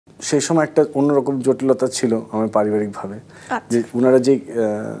সেই সময় একটা অন্যরকম জটিলতা ছিল আমার পারিবারিকভাবে, যে ওনারা যে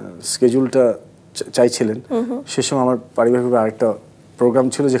স্কেজুলটা চাইছিলেন সে সময় আমার পারিবারিকভাবে আরেকটা প্রোগ্রাম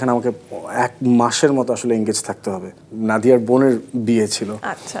ছিল যেখানে আমাকে 1 মাসের মতো আসলে এঙ্গেজ থাকতে হবে। নাদিয়ার বোনের বিয়ে ছিল,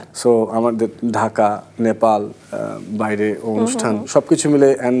 সো আমাদের ঢাকা, নেপাল, বাইরে অনুষ্ঠান সবকিছু মিলে,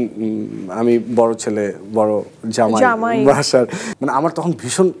 আমি বড় ছেলে, বড় জামাই বাসার, মানে আমার তখন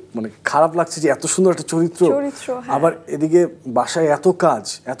ভীষণ মানে খারাপ লাগছে যে এত সুন্দর একটা চরিত্র, আবার এদিকে বাসায় এত কাজ,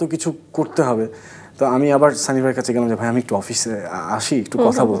 এত কিছু করতে হবে। তো আমি আবার সানি ভাইয়ের কাছে গেলাম যে ভাই আমি একটু অফিসে আসি, একটু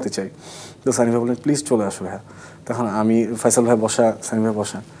কথা বলতে চাই। তো সানি ভাই বললেন প্লিজ চলে আসো ভাইয়া। তখন আমি ফয়সাল ভাই বসা, সানি ভাই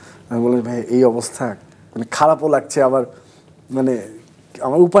বসা, আমি বললাম ভাই এই অবস্থা, মানে খারাপও লাগছে, আবার মানে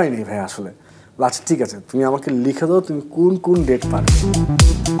আমার উপায় নেই ভাই আসলে। আচ্ছা ঠিক আছে, তুমি আমাকে লিখে দাও তুমি কোন কোন ডেট পারবে।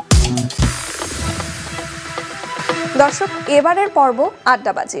 দর্শক, এবারের পর্ব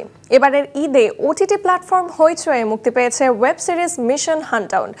আড্ডাবাজি। এবারের ঈদে ওটিটি প্ল্যাটফর্ম হইচয়ে মুক্তি পেয়েছে ওয়েব সিরিজ মিশন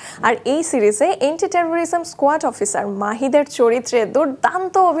হান্টাউন। আর এই সিরিজে এন্টি টেরোরিজম স্কোয়াড অফিসার মাহিদের চরিত্রে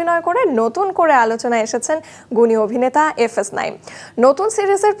দুর্দান্ত অভিনয় করে নতুন করে আলোচনায় এসেছেন গুণী অভিনেতা FS নাইম। নতুন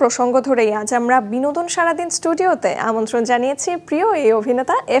সিরিজের প্রসঙ্গ ধরেই আজ আমরা বিনোদন সারাদিন স্টুডিওতে আমন্ত্রণ জানিয়েছি প্রিয় এই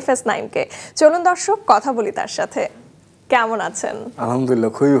অভিনেতা FS নাইমকে। চলুন দর্শক কথা বলি তার সাথে। কেমন আছেন?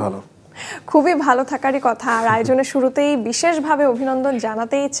 আলহামদুলিল্লাহ, খুবই ভালো। খুবই ভালো থাকারই কথা। আর আয়োজনের শুরুতেই বিশেষভাবে অভিনন্দন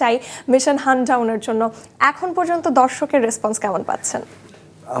জানাতেই চাই মিশন হান্টাউনের জন্য। এখন পর্যন্ত দর্শকের রেসপন্স কেমন পাচ্ছেন?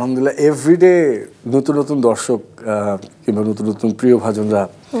 আলহামদুলিল্লাহ, এভরিডে নতুন নতুন দর্শক কিংবা নতুন নতুন প্রিয় ভাজনরা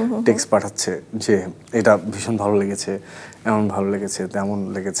টেক্সট পাঠাচ্ছে যে এটা ভীষণ ভালো লেগেছে, এমন ভালো লেগেছে, তেমন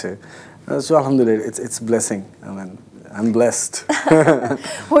লেগেছে। সো আলহামদুলিল্লাহ, ইটস ব্লেসিং। I'm blessed.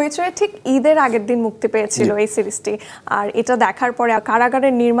 হইচয়ে ঠিক ঈদের আগের দিন মুক্তি পেয়েছিল এই সিরিজটি। আর এটা দেখার পরে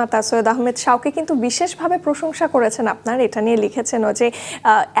কারাগারের নির্মাতা সৈয়দ আহমেদ শাওকে কিন্তু বিশেষভাবে প্রশংসা করেছেন আপনার। এটা নিয়ে লিখেছেন যে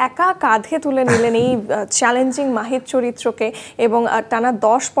একা কাঁধে তুলে নিলেন এই চ্যালেঞ্জিং মাহির চরিত্রকে, এবং টানা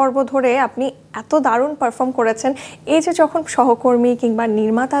 10 পর্ব ধরে আপনি এত দারুণ পারফর্ম করেছেন। এই যে যখন সহকর্মী কিংবা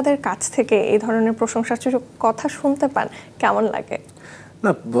নির্মাতাদের কাছ থেকে এই ধরনের প্রশংসার কথা শুনতে পান, কেমন লাগে?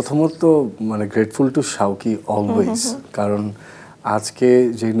 না, প্রথমত মানে গ্রেটফুল টু শাওকি অলওয়েজ, কারণ আজকে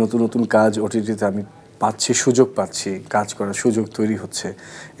যে নতুন নতুন কাজ ওটিটিতে আমি পাচ্ছি, সুযোগ পাচ্ছি, কাজ করার সুযোগ তৈরি হচ্ছে,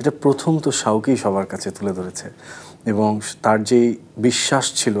 এটা প্রথম তো শাওকি সবার কাছে তুলে ধরেছে। এবং তার যেই বিশ্বাস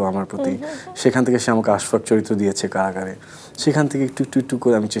ছিল আমার প্রতি, সেখান থেকে সে আমাকে আশফাক চরিত্র দিয়েছে কারাগারে, সেখান থেকে একটু একটু একটু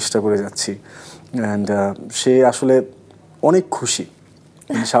করে আমি চেষ্টা করে যাচ্ছি। অ্যান্ড সে আসলে অনেক খুশি।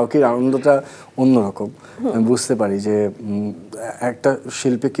 শাওকির আনন্দটা অন্যরকম। আমি বুঝতে পারি যে একটা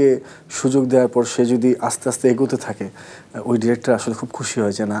শিল্পীকে সুযোগ দেওয়ার পর সে যদি আস্তে আস্তে এগোতে থাকে, ওই ডিরেক্টর আসলে খুব খুশি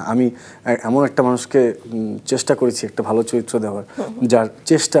হয় যে না, আমি এমন একটা মানুষকে চেষ্টা করেছি একটা ভালো চরিত্র দেওয়ার, যার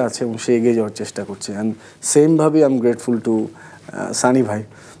চেষ্টা আছে এবং সে এগিয়ে যাওয়ার চেষ্টা করছে। অ্যান্ড সেমভাবে I am grateful to Sunny ভাই,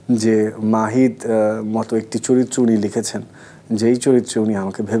 যে মাহিদ মতো একটি চরিত্র উনি লিখেছেন, যেই চরিত্রে উনি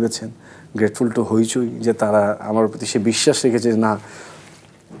আমাকে ভেবেছেন। গ্রেটফুল টু হইচই, যে তারা আমার প্রতি সে বিশ্বাস রেখেছে না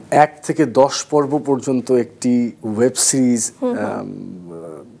 1 থেকে 10 পর্ব পর্যন্ত একটি ওয়েব সিরিজ,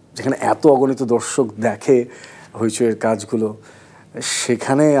 যেখানে এত অগণিত দর্শক দেখে হইচইয়ের কাজগুলো,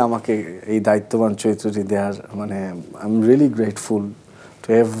 সেখানে আমাকে এই দায়িত্ববান চরিত্রটি দেওয়ার, মানে I am really grateful to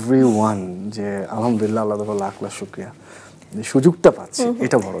everyone, যে আলহামদুলিল্লাহ, আল্লাহ তাআলা লাখ লাখ শুকরিয়া সুযোগটা পাচ্ছি,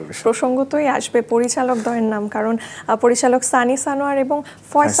 এটা বড় বিষয়। প্রসঙ্গতই আসবে পরিচালক দ্বয়ের নাম, কারণ পরিচালক সানি সানোয়ার এবং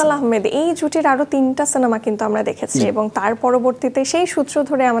ফয়সাল আহমেদ, এই জুটির আরো 3টা সিনেমা কিন্তু আমরা দেখেছি, এবং তার পরবর্তীতে সেই সূত্র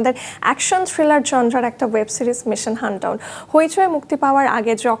ধরে আমাদের অ্যাকশন থ্রিলার জনরার একটা ওয়েব সিরিজ মিশন হান্টাউন হইচয়ে মুক্তি পাওয়ার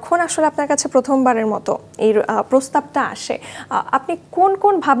আগে যখন আসলে আপনার কাছে প্রথমবারের মতো এই প্রস্তাবটা আসে, আপনি কোন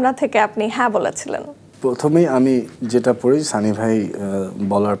কোন ভাবনা থেকে আপনি হ্যাঁ বলেছিলেন? প্রথমেই আমি যেটা পড়ি, সানি ভাই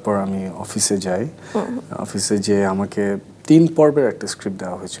বলার পর আমি অফিসে যাই। অফিসে যেয়ে আমাকে 3 পর্বের একটা স্ক্রিপ্ট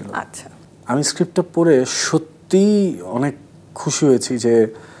দেওয়া হয়েছিল। আচ্ছা, আমি স্ক্রিপ্টটা পড়ে সত্যিই অনেক খুশি হয়েছি যে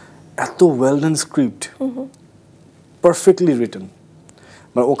এত well done script, perfectly written,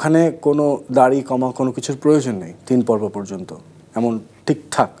 মানে ওখানে কোনো দাড়ি কমা কোনো কিছুর প্রয়োজন নেই। 3 পর্ব পর্যন্ত এমন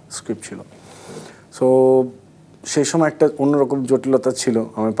ঠিকঠাক স্ক্রিপ্ট ছিল। সো সেই সময় একটা অন্যরকম জটিলতা ছিল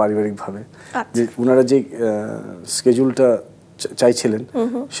আমার পারিবারিকভাবে, যে ওনারা যে স্কেজুলটা চাইছিলেন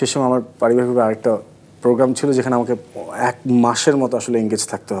সে সময় আমার পারিবারিকভাবে আরেকটা প্রোগ্রাম ছিল যেখানে আমাকে 1 মাসের মতো আসলে এঙ্গেজ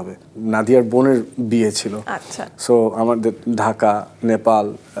থাকতে হবে। নাদিয়ার বোনের বিয়ে ছিল, সো আমাদের ঢাকা, নেপাল,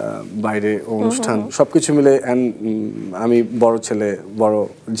 বাইরে অনুষ্ঠান সবকিছু মিলে, আমি বড় ছেলে, বড়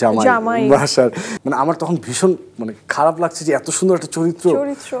জামাই বাসার, মানে আমার তখন ভীষণ মানে খারাপ লাগছে যে এত সুন্দর একটা চরিত্র,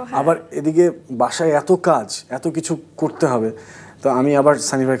 আবার এদিকে বাসায় এত কাজ, এত কিছু করতে হবে। তো আমি আবার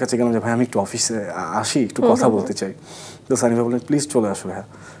সানি ভাইয়ের কাছে গেলাম যে ভাই আমি একটু অফিসে আসি, একটু কথা বলতে চাই। তো সানি ভাই বললেন প্লিজ চলে আসো ভাইয়া।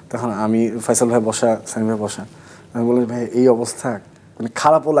 তখন আমি ফয়সাল ভাই বসা, সানি ভাই বসা, আমি বললাম ভাই এই অবস্থা, মানে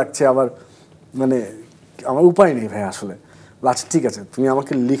খারাপও লাগছে, আবার মানে আমার উপায় নেই ভাই আসলে। আচ্ছা ঠিক আছে, তুমি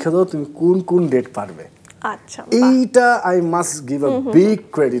আমাকে লিখে দাও তুমি কোন কোন ডেট পারবে। আচ্ছা, এইটা I must give a big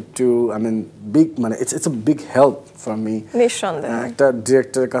credit to, I mean big, মানে it's a big help for me. নিঃসন্দেহে একটা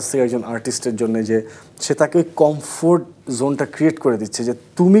ডিরেক্টরের কাছ থেকে একজন আর্টিস্টের জন্য যে সে তাকে ওই কমফোর্ট জোনটা ক্রিয়েট করে দিচ্ছে যে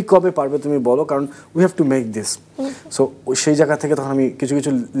তুমি কবে পারবে তুমি বলো, কারণ we have to make this. So সেই জায়গা থেকে তখন আমি কিছু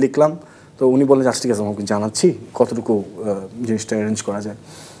কিছু লিখলাম, তো উনি বললেন আচ্ছা ঠিক আছে আমাকে জানাচ্ছি কতটুকু জিনিসটা অ্যারেঞ্জ করা যায়।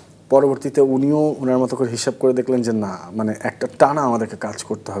 পরবর্তীতে উনিও ওনার মতো করে হিসাব করে দেখলেন যে না, মানে একটা টানা আমাদেরকে কাজ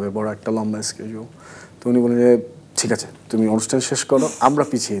করতে হবে, বড় একটা লম্বা স্কেজুল। তো উনি বললেন যে ঠিক আছে তুমি অনুষ্ঠান শেষ করো, আমরা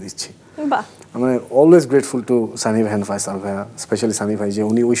পিছিয়ে দিচ্ছি। বাহ, মানে অলওয়েজ গ্রেটফুল টু সানি ভাই এন্ড ফাইসাল ভাইয়া, স্পেশালি সানি ভাই যে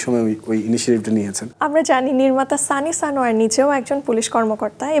উনি ওই সময় ওই ইনিশিয়েটিভটা নিয়েছেন। আমরা জানি নির্মাতা সানি সানোয়ার নিজেও একজন পুলিশ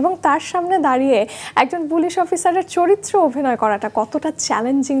কর্মকর্তা, এবং তার সামনে দাঁড়িয়ে একজন পুলিশ অফিসারের চরিত্র অভিনয় করাটা কতটা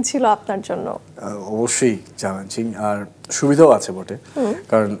চ্যালেঞ্জিং ছিল আপনার জন্য? অবশ্যই চ্যালেঞ্জিং, আর সুবিধাও আছে বটে,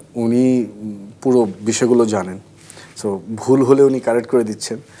 কারণ উনি পুরো বিষয়গুলো জানেন। সো ভুল হলে উনি কারেক্ট করে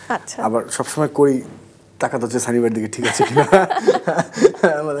দিচ্ছেন। আচ্ছা, আবার সবসময় করি তাকাতে হচ্ছে সানিবার দিকে, ঠিক আছে কিনা,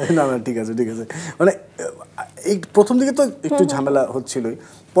 মানে না না ঠিক আছে ঠিক আছে, মানে এই প্রথম দিকে তো একটু ঝামেলা হচ্ছিলই,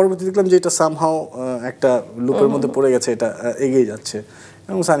 পরবর্তী দেখলাম যে এটা সামহাও একটা লুপের মধ্যে পড়ে গেছে, এটা এগিয়ে যাচ্ছে,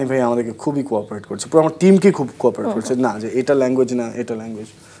 এবং সানি ভাই আমাদেরকে খুবই কোঅপারেট করছে, পুরো আমার টিমকে খুব কোঅপারেট করছে, না যে এটা ল্যাঙ্গুয়েজ না এটা ল্যাঙ্গুয়েজ।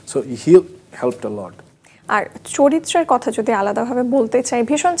 সো হি হেল্পড আ লট। আর চরিত্রের কথা যদি আলাদাভাবে বলতে চাই,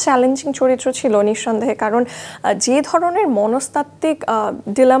 ভীষণ চ্যালেঞ্জিং চরিত্র ছিল নিঃসন্দেহে, কারণ যে ধরনের মনস্তাত্ত্বিক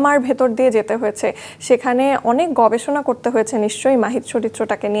ডিলেমার ভেতর দিয়ে যেতে হয়েছে, সেখানে অনেক গবেষণা করতে হয়েছে নিশ্চয়ই মাহিদ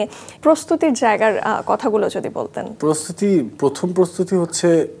চরিত্রটাকে নিয়ে। প্রস্তুতির জায়গার কথাগুলো যদি বলতেন। প্রথম প্রস্তুতি হচ্ছে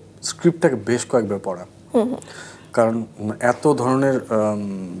স্ক্রিপ্টটাকে বেশ কয়েকবার পড়া, কারণ এত ধরনের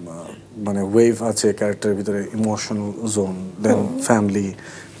মানে ওয়েভ আছে ক্যারেক্টারের ভিতরে, ইমোশনাল জোন, দেন ফ্যামিলি,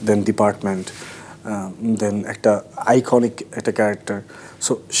 দেন ডিপার্টমেন্ট, দেন একটা আইকনিক একটা ক্যারেক্টার।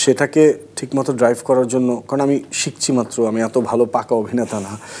 সো সেটাকে ঠিকমতো ড্রাইভ করার জন্য, কারণ আমি শিখছি মাত্র, আমি এত ভালো পাকা অভিনেতা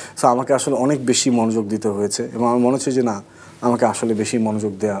না, সো আমাকে আসলে অনেক বেশি মনোযোগ দিতে হয়েছে, এবং আমার মনে হচ্ছে যে না আমাকে আসলে বেশি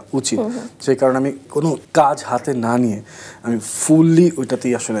মনোযোগ দেওয়া উচিত। সেই কারণে আমি কোনো কাজ হাতে না নিয়ে আমি ফুললি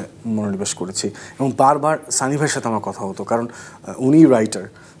ওইটাতেই আসলে মনোনিবেশ করেছি, এবং বারবার সানি ভাইয়ের সাথে আমার কথা হতো, কারণ উনি রাইটার,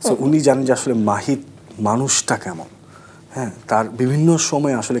 সো উনি জানেন যে আসলে মাহিদ মানুষটা কেমন, হ্যাঁ তার বিভিন্ন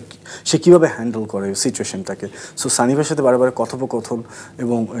সময় আসলে সে কীভাবে হ্যান্ডেল করে সিচুয়েশনটাকে। সো সানি ভাইয়ের সাথে বারবার কথোপকথন,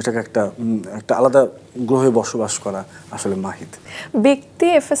 এবং এটাকে একটা আলাদা গ্রহে বসবাস করা আসলে মাহিদ। ব্যক্তি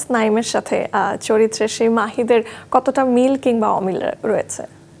এফএস নাইমের সাথে চরিত্রের সেই মাহিদের কতটা মিল কিংবা অমিল রয়েছে?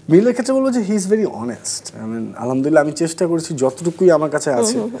 মিলের ক্ষেত্রে বলবো যে he is very honest. I mean আলহামদুলিল্লাহ আমি চেষ্টা করেছি যতটুকুই আমার কাছে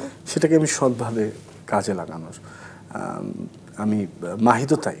আছে সেটাকে আমি সৎভাবে কাজে লাগানোর। আমি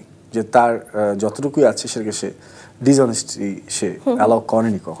মাহিদও তাই, যে তার যতটুকুই আছে সেটাকে সে ডিসঅনেস্টি সে অ্যালাউ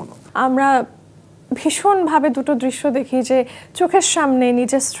করেনি কখনো। আমরা ভীষণভাবে দুটো দৃশ্য দেখি, যে চোখের সামনে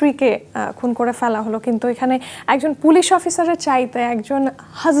নিজের স্ত্রীকে খুন করে ফেলা হলো, কিন্তু এখানে একজন পুলিশ অফিসারের চাইতে একজন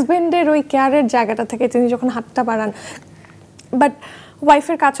হাজবেন্ডের ওই কেয়ারের জায়গাটা থেকে তিনি যখন হাতটা বাড়ান, বাট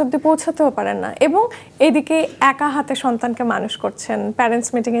ওয়াইফের কাছ অব্দি পৌঁছাতেও পারেন না, এবং এদিকে একা হাতে সন্তানকে মানুষ করছেন, প্যারেন্টস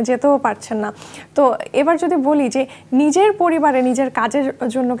মিটিংয়ে যেতেও পারছেন না। তো এবার যদি বলি যে নিজের পরিবারে নিজের কাজের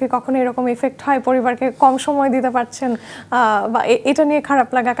জন্য কি কখনো এরকম এফেক্ট হয়, পরিবারকে কম সময় দিতে পারছেন, বা এটা নিয়ে খারাপ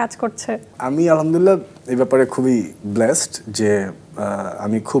লাগা কাজ করছে? আমি আলহামদুলিল্লাহ এই ব্যাপারে খুবই ব্লেসড, যে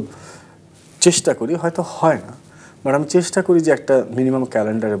আমি খুব চেষ্টা করি, হয়তো হয় না বাট আমি চেষ্টা করি যে একটা মিনিমাম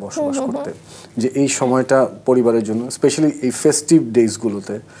ক্যালেন্ডারে বসবাস করতে, যে এই সময়টা পরিবারের জন্য, স্পেশালি এই ফেস্টিভ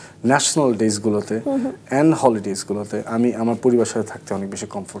ডেজগুলোতে, ন্যাশনাল ডেজগুলোতে অ্যান্ড হলিডেজগুলোতে আমি আমার পরিবারের সাথে থাকতে অনেক বেশি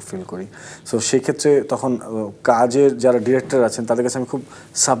কমফোর্ট ফিল করি। সো সেক্ষেত্রে তখন কাজের যারা ডিরেক্টর আছেন তাদের কাছে আমি খুব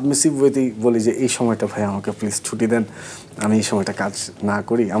সাবমিসিভ ওয়েতেই বলি যে এই সময়টা ভাই আমাকে প্লিজ ছুটি দেন, আমি এই সময়টা কাজ না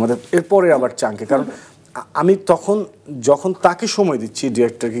করি, আমাদের এরপরে আবার চাঙ্কে, কারণ আমি তখন যখন তাকে সময় দিচ্ছি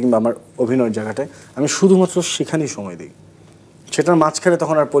ডিরেক্টরকে কিংবা আমার অভিনয়ের জায়গাটায়, আমি শুধুমাত্র সেখানেই সময় দিই, সেটার মাঝখানে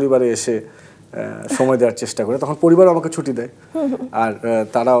তখন আর পরিবারে এসে সময় দেওয়ার চেষ্টা করে, তখন পরিবার আমাকে ছুটি দেয়, আর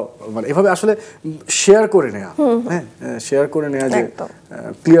তারাও মানে এভাবে আসলে শেয়ার করে নেওয়া, হ্যাঁ শেয়ার করে নেওয়া, যে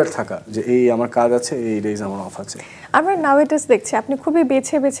ক্লিয়ার থাকা যে এই আমার কাজ আছে, এই ডেজ আমার অফ আছে। আমরা নাওএডেজ দেখছি আপনি খুবই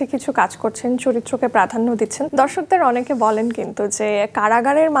বেছে বেছে কিছু কাজ করছেন, চরিত্রকে প্রাধান্য দিচ্ছেন। দর্শকদের অনেকে বলেন কিন্তু যে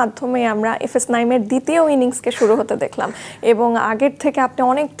কারাগারের মাধ্যমে আমরা এফএস নাইমের দ্বিতীয় ইনিংসকে শুরু হতে দেখলাম, এবং আগের থেকে আপনি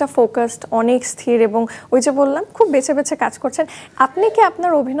অনেকটা ফোকাসড, অনেক স্থির, এবং ওই যে বললাম খুব বেছে বেছে কাজ করছেন। আপনি কি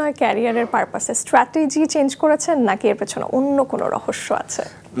আপনার অভিনয় ক্যারিয়ারের পারপাসে স্ট্র্যাটেজি চেঞ্জ করেছেন, নাকি এর পেছনে অন্য কোনো রহস্য আছে?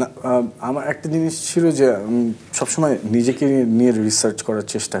 না, আমার একটা জিনিস ছিল যে সবসময় নিজেকে নিয়ে রিসার্চ করার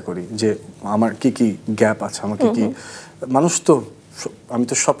চেষ্টা করি, যে আমার কি কি গ্যাপ আছে, আমাকে কি, মানুষ তো আমি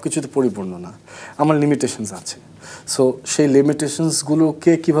তো সব কিছুতে পরিপূর্ণ না, আমার লিমিটেশনস আছে। সো সেই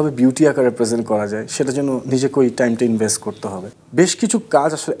লিমিটেশনসগুলোকে কীভাবে বিউটি আকারে প্রেজেন্ট করা যায় সেটা জন্য নিজেকে ওই টাইমটা ইনভেস্ট করতে হবে। বেশ কিছু কাজ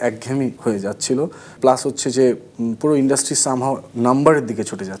আসলে একঘেয়েমি হয়ে যাচ্ছিল, প্লাস হচ্ছে যে পুরো ইন্ডাস্ট্রি সামহাও নাম্বারের দিকে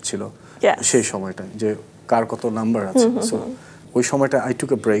ছুটে যাচ্ছিল সেই সময়টায়, যে কার কত নাম্বার আছে। সো ওই সময়টা I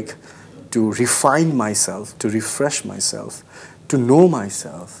took A break two refine myself, two refresh myself, to know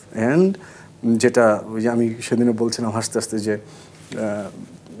myself. And যেটা ওই যে আমি সেদিনে বলছিলাম হাসতে হাসতে যে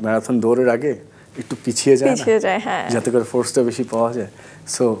ম্যারাথন দৌড়ের আগে একটু পিছিয়ে যায়, যাতে করে ফোর্সটা বেশি পাওয়া যায়।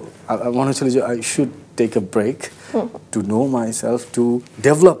 সো মনে হচ্ছিল যে I should take a break to know myself, to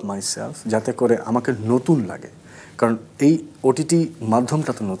develop myself, যাতে করে আমাকে নতুন লাগে। কারণ এই ওটিটি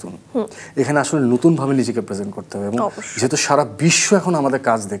মাধ্যমটা তো নতুন, এখানে আসলে নতুনভাবে নিজেকে প্রেজেন্ট করতে হবে। এবং যেহেতু সারা বিশ্ব এখন আমাদের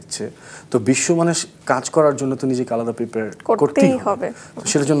কাজ দেখছে, তো বিশ্ব মানে কাজ করার জন্য তো নিজেকে আলাদা প্রিপেয়ার করতেই হবে।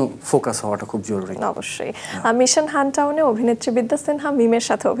 সেটার জন্য ফোকাস হওয়াটা খুব জরুরি। অবশ্যই। মিশন হান্টাউনে অভিনেত্রী বিদ্যা সিনহা মিমের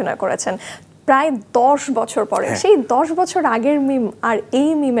সাথে অভিনয় করেছেন প্রায় 10 বছর পরে। সেই 10 বছর আগের মিম আর এই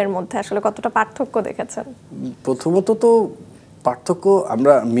মিমের মধ্যে আসলে কতটা পার্থক্য দেখেছেন? প্রথমত তো পার্থক্য,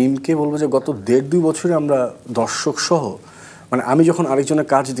 আমরা মিমকে বলবো যে গত 1.5-2 বছরে আমরা দর্শক সহ, মানে আমি যখন আরেকজনের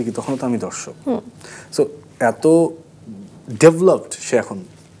কাজ দেখি তখন তো আমি দর্শক। সো এত ডেভেলপড সে এখন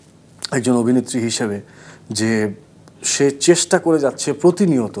একজন অভিনেত্রী হিসেবে, যে সে চেষ্টা করে যাচ্ছে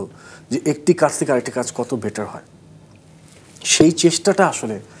প্রতিনিয়ত যে একটি কাজ থেকে আরেকটি কাজ কত বেটার হয়। সেই চেষ্টাটা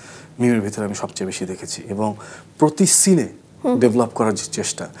আসলে মিমের ভিতরে আমি সবচেয়ে বেশি দেখেছি, এবং প্রতি সিনে ডেভেলপ করার যে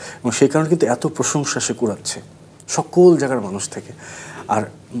চেষ্টা, এবং সেই কারণে কিন্তু এত প্রশংসা সে কুড়াচ্ছে সকল জায়গার মানুষ থেকে। আর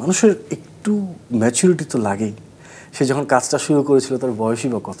মানুষের একটু ম্যাচুরিটি তো লাগেই। সে যখন কাজটা শুরু করেছিল তার বয়সই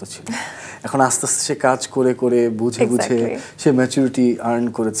বা কত ছিল, এখন আস্তে আস্তে সে কাজ করে করে বুঝে বুঝে সে ম্যাচুরিটি আর্ন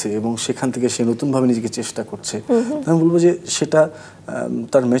করেছে, এবং সেখান থেকে সে নতুনভাবে নিজেকে চেষ্টা করছে। আমি বলবো যে সেটা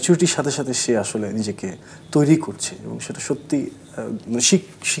তার ম্যাচুরিটির সাথে সাথে সে আসলে নিজেকে তৈরি করছে, এবং সেটা সত্যি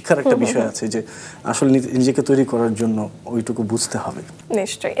শিক্ষার একটা বিষয় আছে যে আসলে নিজেকে তৈরি করার জন্য ওইটুকু বুঝতে হবে।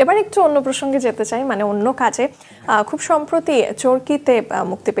 নিশ্চয়ই। এবার একটু অন্য প্রসঙ্গে যেতে চাই, মানে অন্য কাজে। খুব সম্প্রতি চরকিতে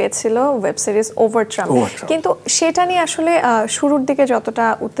মুক্তি পেয়েছিল ওয়েব সিরিজ ওভারট্রাম, কিন্তু সেটা নিয়ে আসলে শুরুর দিকে যতটা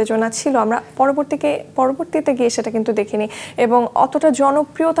উত্তেজনা ছিল, আমরা পরবর্তীতে গিয়ে সেটা কিন্তু দেখিনি, এবং অতটা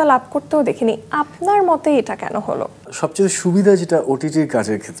জনপ্রিয়তা লাভ করতেও দেখিনি। আপনার মতে এটা কেন হলো? সবচেয়ে সুবিধা যেটা ওটিটির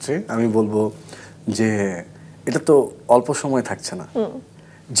কাজের ক্ষেত্রে, আমি বলবো যে এটা তো অল্প সময় থাকছে না,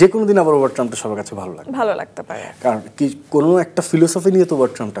 যে কোনো দিন আবার ওভারট্রামটা সবার কাছে ভালো লাগতে পারে। কারণ কি, কোনো একটা ফিলোসফি নিয়ে তো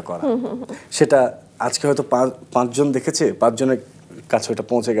ওভারট্রামটা করা, সেটা আজকে হয়তো 5 জন দেখেছে, 5 জনের কাছে ওটা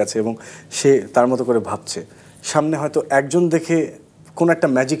পৌঁছে গেছে, এবং সে তার মতো করে ভাবছে। সামনে হয়তো একজন দেখে কোনো একটা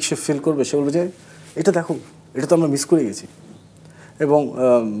ম্যাজিক সে ফিল করবে, সে বলবে যে এটা দেখো, এটা তো আমরা মিস করে গেছি, এবং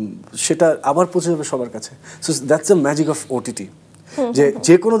সেটা আবার পৌঁছে যাবে সবার কাছে। So that's the magic of OTT,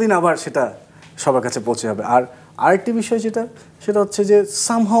 যে কোনো দিন আবার সেটা সবার কাছে পৌঁছে যাবে। আর আরেকটি বিষয় সেটা হচ্ছে যে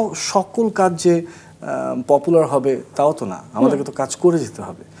সামহাও সকল কাজ যে পপুলার হবে তাও তো না, আমাদেরকে তো কাজ করে যেতে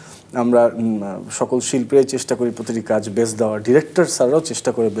হবে। আমরা সকল শিল্পীরাই চেষ্টা করি প্রতিটি কাজ বেস্ট দেওয়ার, ডিরেক্টর স্যাররাও চেষ্টা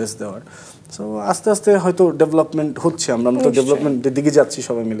করে বেস্ট দেওয়ার। সো আস্তে আস্তে হয়তো ডেভেলপমেন্ট হচ্ছে, আমরা তো ডেভেলপমেন্টের দিকে যাচ্ছি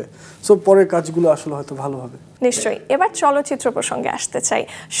সবাই মিলে। সো পরের কাজগুলো আসলে হয়তো ভালো হবে। নিশ্চয়ই। এবার চলচ্চিত্র প্রসঙ্গে আসতে চাই।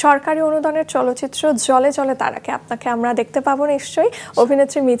 সরকারি অনুদানের চলচ্চিত্র জলে জলে তারাকে আপনাকে আমরা দেখতে পাবো নিশ্চয়ই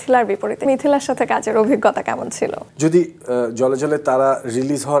অভিনেত্রী মিথিলার বিপরীতে। মিথিলার সাথে কাজের অভিজ্ঞতা কেমন ছিল? যদি জলে জলে তারা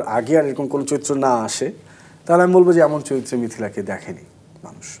রিলিজ হওয়ার আগে আর এরকম কোনো চরিত্র না আসে, তাহলে আমি বলবো যে এমন চরিত্রে মিথিলাকে দেখেনি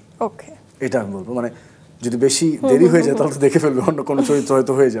মানুষ। ওকে, এটা আমি বলবো। মানে যদি বেশি দেরি হয়ে যায় তাহলে তো দেখে ফেলবে, অন্য কোনো চরিত্র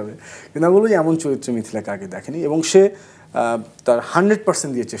হয়তো হয়ে যাবে, কিন্তু আমি বলবো যে এমন চরিত্র মিথিলাকে আগে দেখেনি, এবং সে তার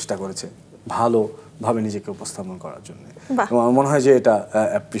 100% দিয়ে চেষ্টা করেছে ভালোভাবে নিজেকে উপস্থাপন করার জন্য। আমার মনে হয় যে এটা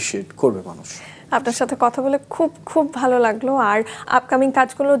অ্যাপ্রিসিয়েট করবে মানুষ। আপনার সাথে কথা বলে খুব ভালো লাগলো, আর আপকামিং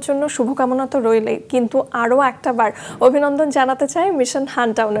কাজগুলোর জন্য শুভকামনা তো রইলেই, কিন্তু আরও একটাবার অভিনন্দন জানাতে চাই মিশন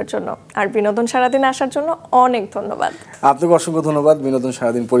হান্টাউনের জন্য, আর বিনোদন সারাদিন আসার জন্য অনেক ধন্যবাদ। আপনাকে অসংখ্য ধন্যবাদ, বিনোদন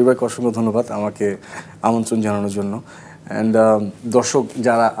সারাদিন পরিবারকে অসংখ্য ধন্যবাদ আমাকে আমন্ত্রণ জানানোর জন্য। অ্যান্ড দর্শক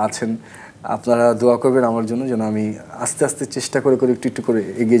যারা আছেন, আপনারা দোয়া করবেন আমার জন্য, যেন আমি আস্তে আস্তে চেষ্টা করে একটু করে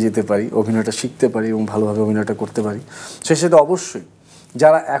এগিয়ে যেতে পারি, অভিনয়টা শিখতে পারি এবং ভালোভাবে অভিনয়টা করতে পারি। সেই সাথে অবশ্যই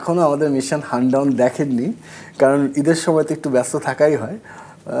যারা এখনও আমাদের মিশন হান্টাউন দেখেননি, কারণ ঈদের সময় তো একটু ব্যস্ত থাকাই হয়,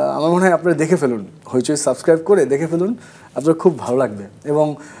 আমার মনে হয় আপনারা দেখে ফেলুন, হইচই সাবস্ক্রাইব করে দেখে ফেলুন, আপনার খুব ভালো লাগবে, এবং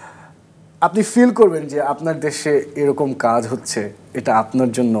আপনি ফিল করবেন যে আপনার দেশে এরকম কাজ হচ্ছে, এটা আপনার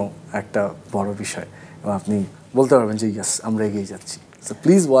জন্য একটা বড় বিষয়, এবং আপনি বলতে পারবেন যে ইয়েস, আমরা এগিয়ে যাচ্ছি। So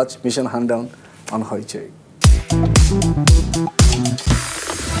please watch mission হান্টাউন on Hoichoi.